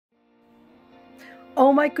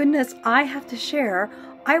Oh my goodness, I have to share.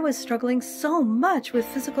 I was struggling so much with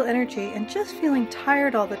physical energy and just feeling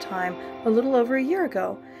tired all the time a little over a year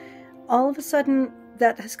ago. All of a sudden,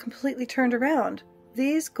 that has completely turned around.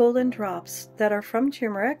 These golden drops that are from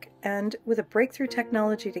turmeric and with a breakthrough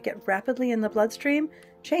technology to get rapidly in the bloodstream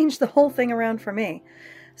changed the whole thing around for me.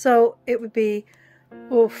 So it would be,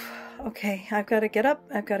 oof, okay, I've got to get up,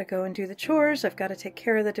 I've got to go and do the chores, I've got to take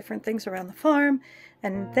care of the different things around the farm,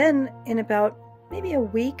 and then in about maybe a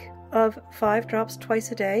week of 5 drops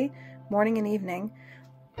twice a day, morning and evening,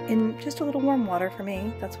 in just a little warm water for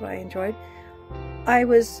me, that's what I enjoyed, I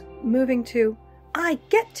was moving to, I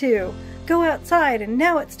get to go outside, and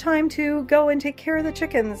now it's time to go and take care of the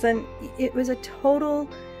chickens, and it was a total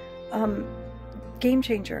game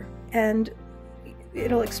changer, and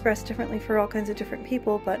it'll express differently for all kinds of different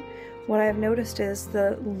people, but what I've noticed is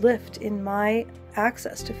the lift in my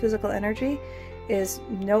access to physical energy is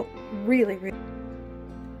really.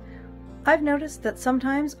 I've noticed that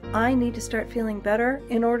sometimes I need to start feeling better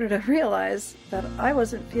in order to realize that I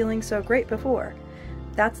wasn't feeling so great before.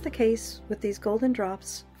 That's the case with these golden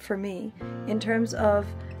drops for me in terms of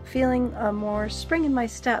feeling more spring in my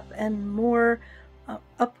step and more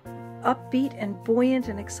upbeat and buoyant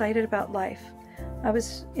and excited about life. I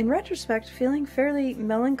was, in retrospect, feeling fairly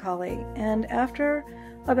melancholy, and after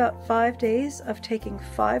about 5 days of taking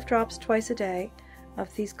 5 drops twice a day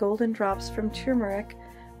of these golden drops from turmeric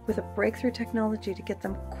with a breakthrough technology to get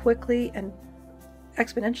them quickly and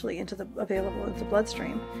exponentially available into the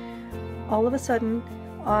bloodstream, all of a sudden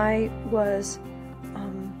I was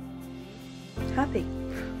happy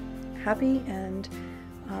and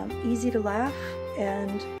easy to laugh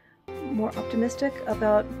and more optimistic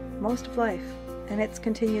about most of life. And it's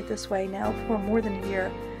continued this way now for more than a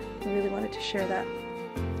year. I really wanted to share that.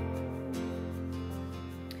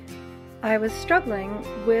 I was struggling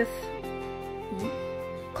with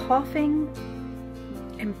coughing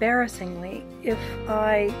embarrassingly if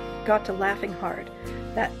I got to laughing hard.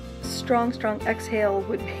 That strong exhale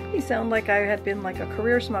would make me sound like I had been like a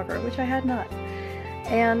career smoker, which I had not.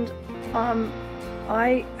 And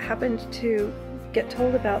I happened to get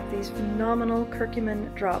told about these phenomenal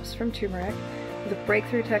curcumin drops from turmeric with a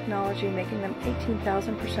breakthrough technology making them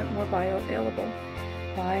 18,000% more bioavailable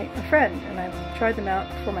by a friend. And I tried them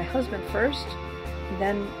out for my husband first,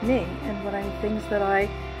 then me. And things that I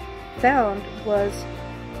found was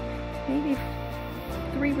maybe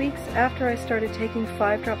 3 weeks after I started taking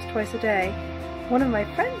 5 drops twice a day, one of my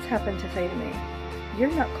friends happened to say to me,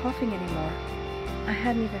 "You're not coughing anymore." I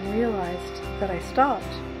hadn't even realized that I stopped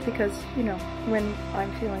because, you know, when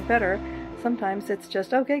I'm feeling better, sometimes it's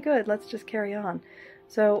just, okay, good, let's just carry on.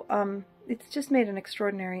 So it's just made an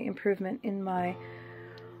extraordinary improvement in my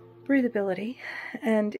breathability, and